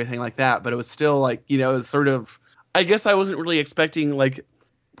krautrock and everything like that, but it was still it was sort of, I guess I wasn't really expecting how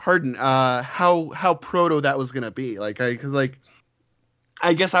proto that was gonna be.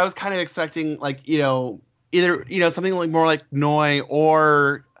 I guess I was kind of expecting either something more like Noi,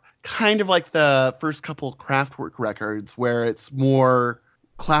 or kind of like the first couple Kraftwerk records where it's more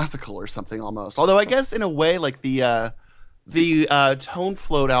classical or something almost. Although I guess in a way the Tone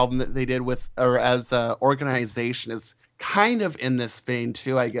Float album that they did as Organization is kind of in this vein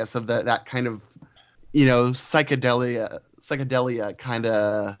too, I guess, of that kind of psychedelia kind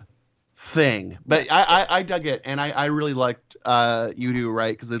of thing. But I dug it, and I really liked You Do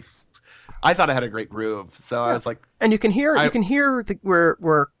Right, because I thought it had a great groove. So yeah. I was like, and you can hear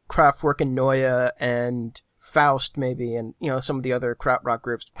where Kraftwerk and Neue and Faust maybe, and some of the other krautrock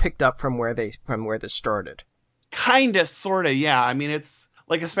groups picked up from where this started. Kinda, sorta, yeah. It's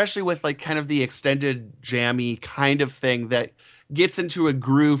especially with kind of the extended jammy kind of thing that gets into a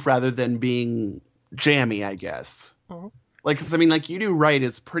groove rather than being jammy, I guess. Mm-hmm. Because You Do Right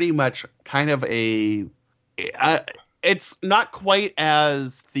is pretty much kind of it's not quite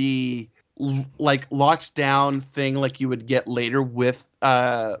as the locked down thing you would get later with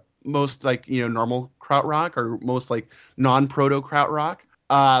most normal krautrock or most non-proto krautrock,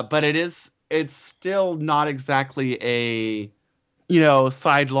 but it's still not exactly a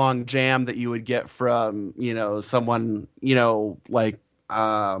sidelong jam that you would get from, someone, like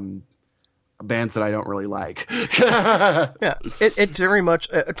bands that I don't really like. Yeah, it's very much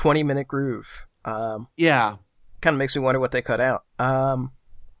a 20-minute groove. Yeah. Kind of makes me wonder what they cut out.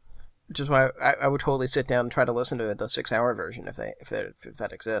 Which is why I would totally sit down and try to listen to the 6-hour version if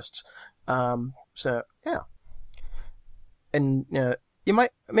that exists. So yeah, and you might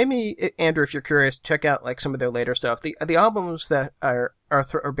maybe, Andrew, if you're curious, check out like some of their later stuff. The albums that are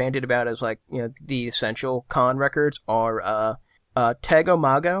bandied about as like the essential Con records are Tego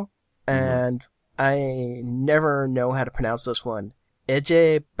Mago, and I never know how to pronounce this one.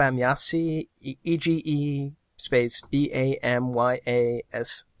 Eje Bamyasi, EGE space BAMYASI.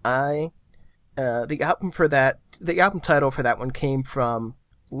 The album title for that one came from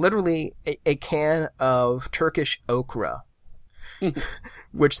literally a can of Turkish okra,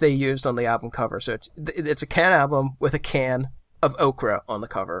 which they used on the album cover. So it's a can album with a can of okra on the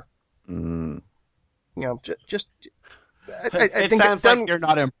cover. Mm. Just I think sounds like you're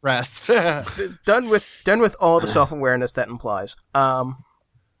not impressed. done with all the self-awareness that implies.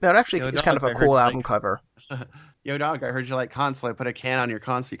 That actually is kind of a cool album cover. Yo, dog, I heard you like con, so I put a can on your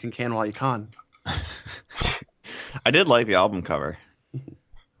con so you can while you con. I did like the album cover.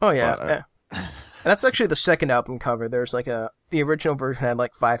 Oh, yeah. And that's actually the second album cover. There's like the original version had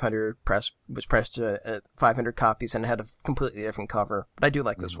like 500 pressed 500 copies and it had a completely different cover. But I do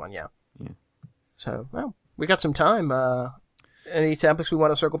like this one, yeah. So, well, we got some time. Any topics we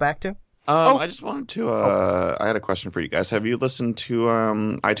want to circle back to? I just wanted to, I had a question for you guys. Have you listened to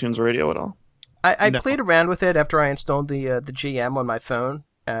iTunes Radio at all? I played around with it after I installed the GM on my phone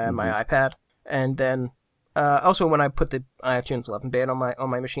and my iPad, and then also when I put the iTunes 11 beta on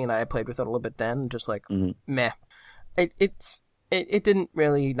my machine, I played with it a little bit then, just like meh. It didn't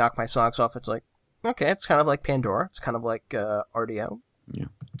really knock my socks off. It's like, okay, it's kind of like Pandora. It's kind of like RDO. Yeah.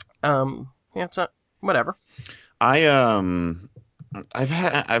 It's not whatever. I've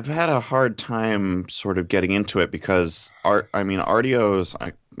had a hard time sort of getting into it because RDO's,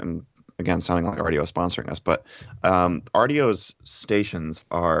 and again sounding like RDO sponsoring us, but RDO's stations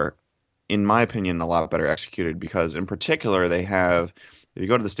are, in my opinion, a lot better executed because in particular they have, if you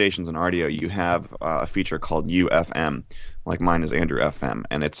go to the stations in RDO, you have a feature called UFM, like mine is Andrew FM,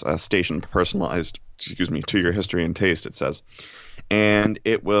 and it's a station personalized, to your history and taste, it says, and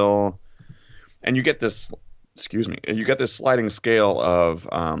it will, and you get this. You get this sliding scale of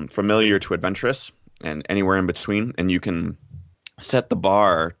familiar to adventurous and anywhere in between, and you can set the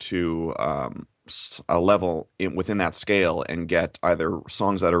bar to a level within that scale and get either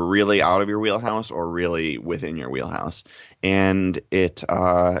songs that are really out of your wheelhouse or really within your wheelhouse. And it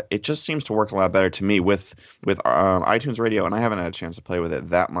just seems to work a lot better to me with iTunes Radio, and I haven't had a chance to play with it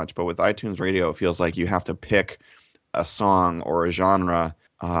that much, but with iTunes Radio, it feels like you have to pick a song or a genre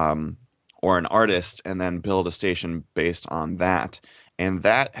or an artist, and then build a station based on that. And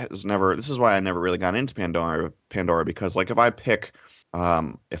that has never. This is why I never really got into Pandora, because like if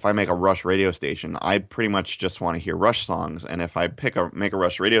I make a Rush radio station, I pretty much just want to hear Rush songs. And if I make a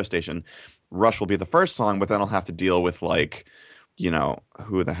Rush radio station, Rush will be the first song, but then I'll have to deal with like,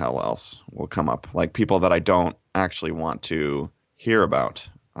 who the hell else will come up, like people that I don't actually want to hear about.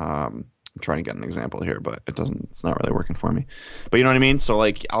 I'm trying to get an example here, but it's not really working for me. But you know what I mean? So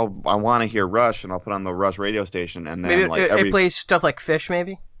like I want to hear Rush, and I'll put on the Rush radio station, and then maybe it plays stuff like Fish,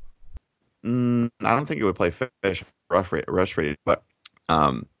 maybe? I don't think it would play Fish, Rush radio, but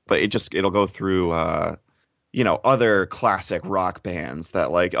it'll go through other classic rock bands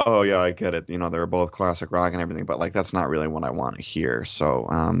that like, oh yeah, I get it, they're both classic rock and everything, but like that's not really what I want to hear. So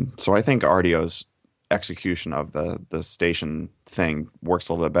I think RDO's execution of the station thing works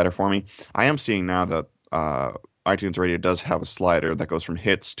a little bit better for me. I am seeing now that iTunes Radio does have a slider that goes from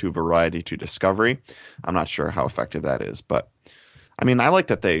hits to variety to discovery. I'm not sure how effective that is, but I mean, I like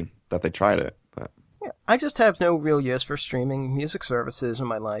that they tried it. But yeah, I just have no real use for streaming music services in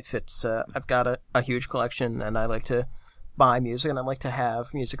my life. It's I've got a huge collection, and I like to buy music, and I like to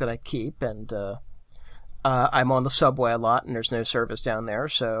have music that I keep, and I'm on the subway a lot, and there's no service down there,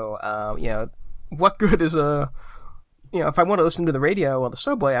 so what good is if I want to listen to the radio on the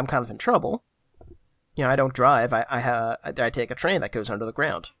subway, I'm kind of in trouble. I don't drive. I take a train that goes under the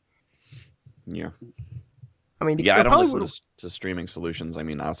ground. Yeah. I mean, I don't listen to streaming solutions. I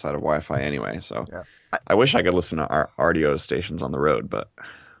mean, outside of Wi-Fi anyway. So yeah. I wish I could listen to our RDO stations on the road, but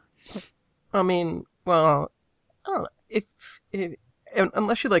I mean, well, I don't know if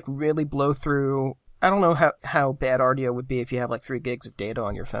unless you like really blow through. I don't know how bad RDO would be if you have like 3 gigs of data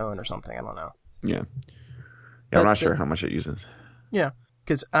on your phone or something. I don't know. Yeah. I'm not sure how much it uses. Yeah.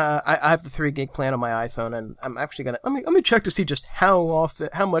 because I have the 3 gig plan on my iPhone, and I'm actually gonna let me check to see just how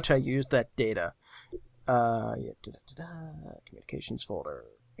much I use that data. Communications folder,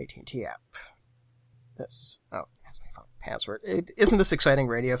 AT&T app. This that's my phone password. Isn't this exciting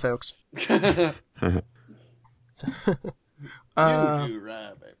radio, folks? You do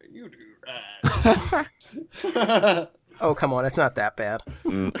right, baby. You do right. Oh, come on, it's not that bad.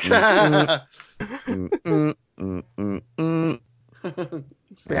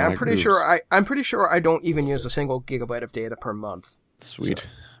 Yeah, I'm pretty sure I don't even use a single gigabyte of data per month. Sweet.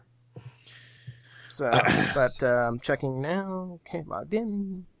 So, but I'm checking now. Okay, logged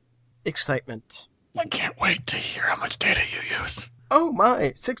in. Excitement. I can't wait to hear how much data you use. Oh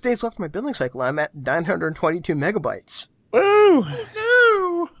my! 6 days left in my billing cycle. I'm at 922 megabytes. Woo!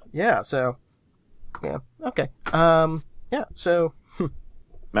 No. Yeah. So, yeah. Okay. Yeah. So,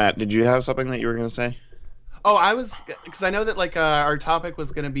 Matt, did you have something that you were going to say? Oh, I was, because I know that like our topic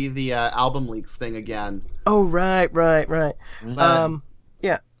was going to be the album leaks thing again. oh right. Mm-hmm.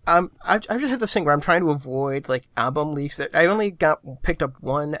 Yeah. I just had this thing where I'm trying to avoid like album leaks. That I only picked up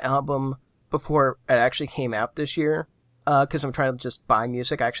one album before it actually came out this year. Because I'm trying to just buy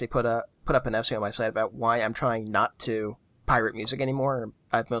music. I actually put up an essay on my site about why I'm trying not to pirate music anymore.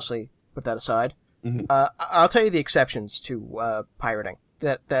 I've mostly put that aside. Mhm. I'll tell you the exceptions to pirating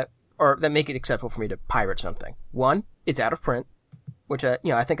that make it acceptable for me to pirate something. One, it's out of print, which I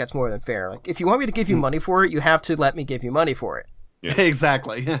think that's more than fair. Like, if you want me to give you money for it, you have to let me give you money for it. Yeah.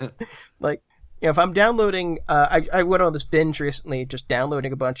 Exactly. Like, if I'm downloading, I went on this binge recently, just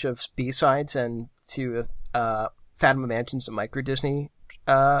downloading a bunch of B-sides and to Fatima Mansions and Micro Disney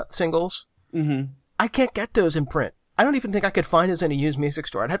singles. Mm-hmm. I can't get those in print. I don't even think I could find those in a used music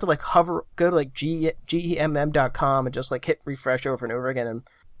store. I'd have to like go to like gemm.com and just like hit refresh over and over again and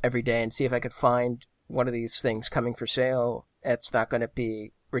every day and see if I could find one of these things coming for sale. It's not going to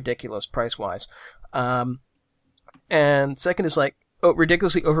be ridiculous price-wise. And second is like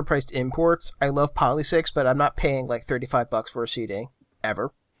ridiculously overpriced imports. I love Polysix, but I'm not paying like $35 for a CD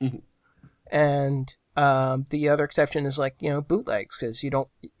ever. Mm-hmm. And the other exception is like, bootlegs, because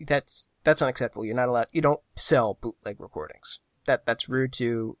that's unacceptable. You're not allowed, you don't sell bootleg recordings. That's rude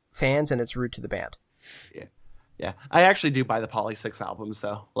to fans and it's rude to the band. Yeah. I actually do buy the Poly 6 albums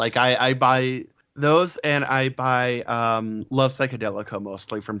though. Like I buy those and I buy Love Psychedelico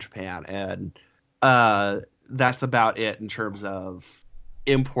mostly from Japan, and that's about it in terms of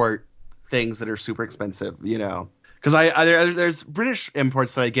import things that are super expensive, Because there's British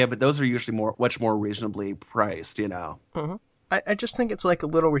imports that I get, but those are usually much more reasonably priced, Mm-hmm. I just think it's like a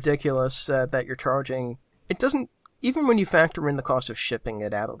little ridiculous that you're charging. It doesn't, even when you factor in the cost of shipping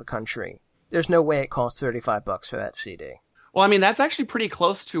it out of the country, there's no way it costs $35 for that CD. Well, I mean, that's actually pretty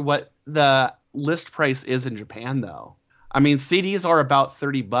close to what the list price is in Japan, though. I mean, CDs are about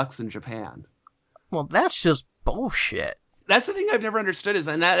 $30 in Japan. Well, that's just bullshit. That's the thing I've never understood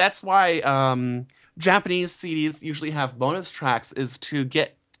and that's why Japanese CDs usually have bonus tracks, is to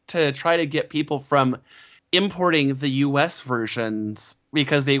try to get people from importing the US versions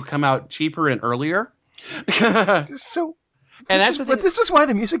because they come out cheaper and earlier. So, this is why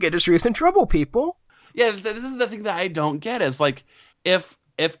the music industry is in trouble, people. Yeah, this is the thing that I don't get, is like, if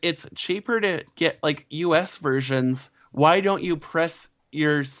it's cheaper to get like US versions, why don't you press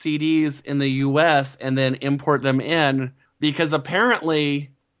your CDs in the US and then import them in? Because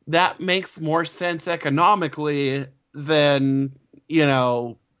apparently that makes more sense economically than,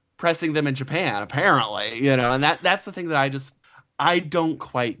 pressing them in Japan, apparently, and that's the thing that I don't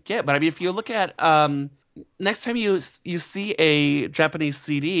quite get. But I mean, if you look at, next time you see a Japanese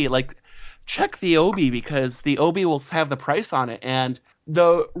CD, like, check the Obi, because the Obi will have the price on it. And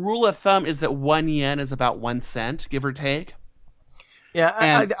the rule of thumb is that 1 yen is about 1 cent, give or take.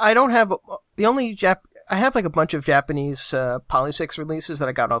 Yeah, I don't have I have like a bunch of Japanese Polysix releases that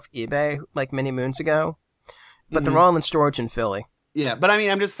I got off eBay like many moons ago, but they're all in storage in Philly. Yeah, but I mean,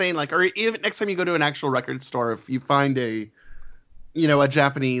 I'm just saying, like, or even next time you go to an actual record store, if you find a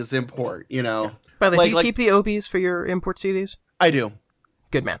Japanese import, By the way, do you keep the Obis for your import CDs? I do.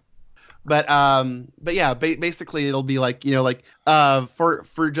 Good man. But yeah, basically it'll be like,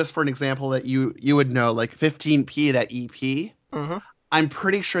 for just for an example that you would know, like 15p, that EP. Mm-hmm. I'm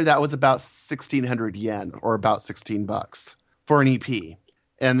pretty sure that was about 1,600 yen, or about $16 for an EP.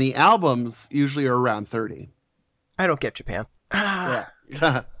 And the albums usually are around 30. I don't get Japan. Yeah.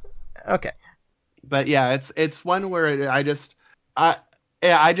 Okay. But yeah, it's one where I just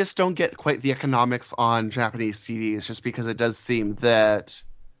don't get quite the economics on Japanese CDs, just because it does seem that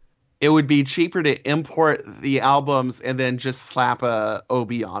it would be cheaper to import the albums and then just slap a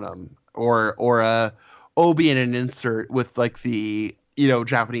OB on them, or a OB and an insert with like the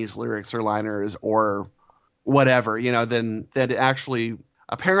Japanese lyrics or liners or whatever, then they'd actually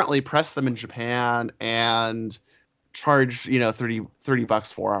apparently press them in Japan and charge,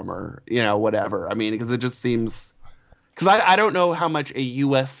 $30 for them or, whatever. I mean, because it just seems, because I don't know how much a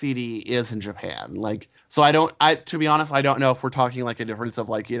US CD is in Japan. Like, so to be honest, I don't know if we're talking like a difference of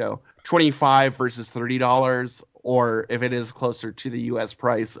like, $25 versus $30 or if it is closer to the US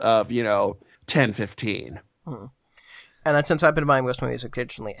price of, $10, $15. And then since I've been buying most of my music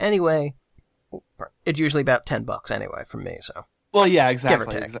digitally anyway, it's usually about $10 anyway from me. So well, yeah,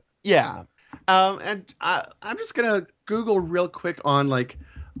 exactly. Give or take. Yeah. And I'm just gonna Google real quick on like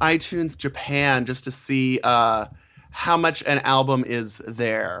iTunes Japan just to see how much an album is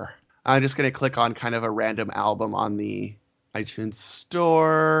there. I'm just gonna click on kind of a random album on the iTunes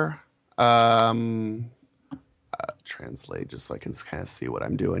store. Translate just so I can kind of see what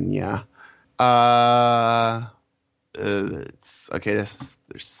I'm doing. Yeah. It's okay. This is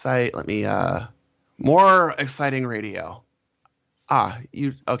their site. Let me more exciting radio.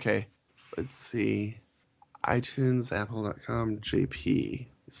 Okay. Let's see. iTunes, Apple.com, JP.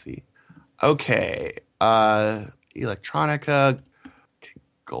 Let's see. Okay. Electronica,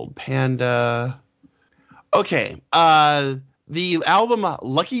 Gold Panda. Okay. The album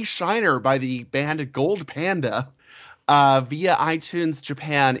Lucky Shiner by the band Gold Panda via iTunes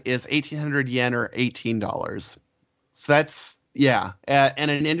Japan is 1,800 yen or $18. So that's, yeah.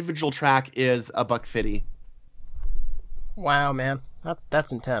 And an individual track is $1.50. wow, man,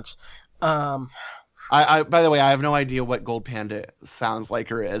 that's intense. By the way, I have no idea what Gold Panda sounds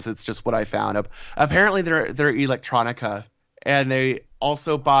like or is. It's just what I found. Apparently, they're electronica, and they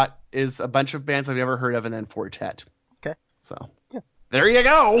also bought is a bunch of bands I've never heard of, and then Fortet. Okay, so there you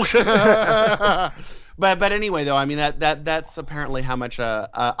go. But anyway, though, I mean that's apparently how much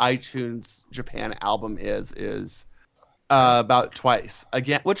a iTunes Japan album is about twice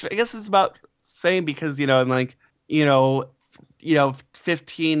again, which I guess is about same because I'm like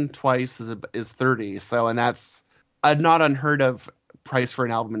 15 twice is 30. So, and that's a not unheard of price for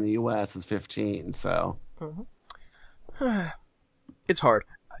an album in the US is 15. So it's hard.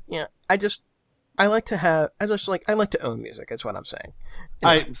 Yeah, I like to own music. That's what I'm saying.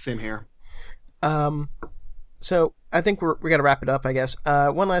 Same here. So I think we got to wrap it up, I guess.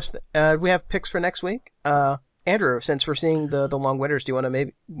 One last, we have picks for next week. Andrew, since we're seeing the long winters, do you want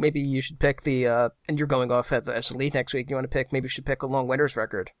to maybe you should pick and you're going off as the lead next week. You want to maybe you should pick a long winters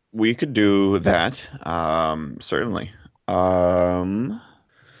record. We could do that. Certainly.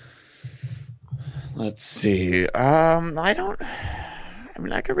 Let's see. I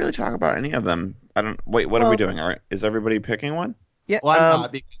could really talk about any of them. What are we doing? All right. Is everybody picking one? Yeah. Well, I'm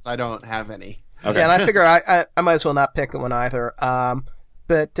not because I don't have any. Okay. Yeah, and I figure I might as well not pick one either.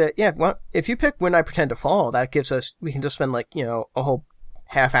 But if you pick When I Pretend to Fall, that gives us, we can just spend a whole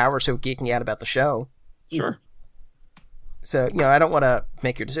half hour or so geeking out about the show. Sure. So, I don't want to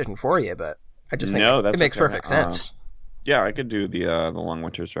make your decision for you, but I just think it makes perfect sense. Yeah, I could do the Long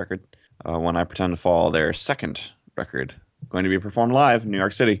Winters record. When I Pretend to Fall, their second record, going to be performed live in New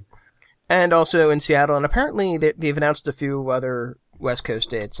York City. And also in Seattle, and apparently they've announced a few other West Coast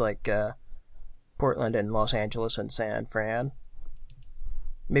dates like Portland and Los Angeles and San Fran.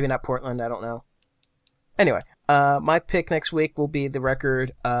 Maybe not Portland, I don't know. Anyway, my pick next week will be the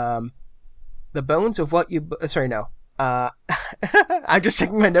record, The Bones of What You... Sorry, no. I'm just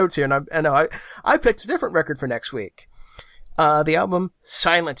checking my notes here, and I picked a different record for next week. The album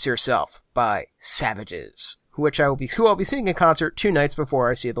Silence Yourself by Savages, who I'll be seeing in concert 2 nights before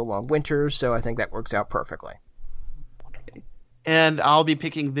I see The Long Winters, so I think that works out perfectly. And I'll be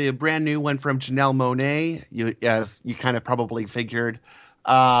picking the brand new one from Janelle Monáe, as you kind of probably figured.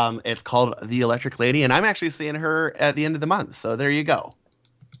 It's called The Electric Lady, and I'm actually seeing her at the end of the month, so there you go.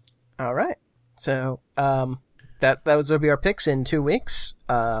 All right. So, those will be our picks in 2 weeks,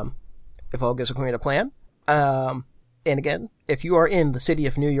 if all goes according to plan. And again, if you are in the city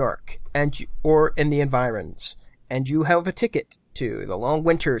of New York or in the environs, and you have a ticket to The Long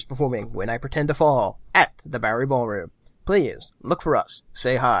Winters performing When I Pretend to Fall at the Bowery Ballroom, please look for us,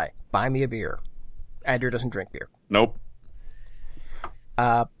 say hi, buy me a beer. Andrew doesn't drink beer. Nope.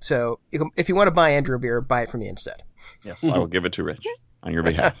 So if you want to buy Andrew a beer, buy it from me instead. Yes, I will give it to Rich on your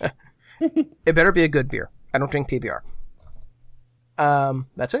behalf. It better be a good beer. I don't drink PBR.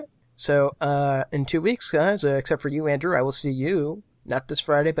 That's it. So, in 2 weeks, guys, except for you, Andrew, I will see you, not this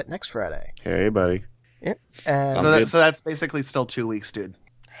Friday, but next Friday. Hey, buddy. Yeah. So that's basically still 2 weeks, dude.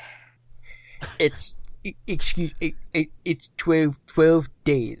 It's 12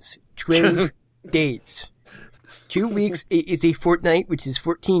 days. 12 days. 2 weeks is a fortnight, which is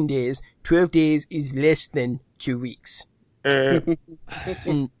 14 days. 12 days is less than 2 weeks.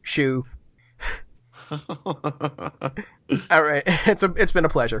 Shoe. All right. It's been a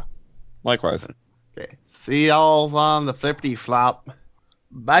pleasure. Likewise. Okay. See y'all's on the flippity flop.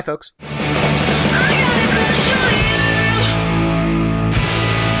 Bye, folks.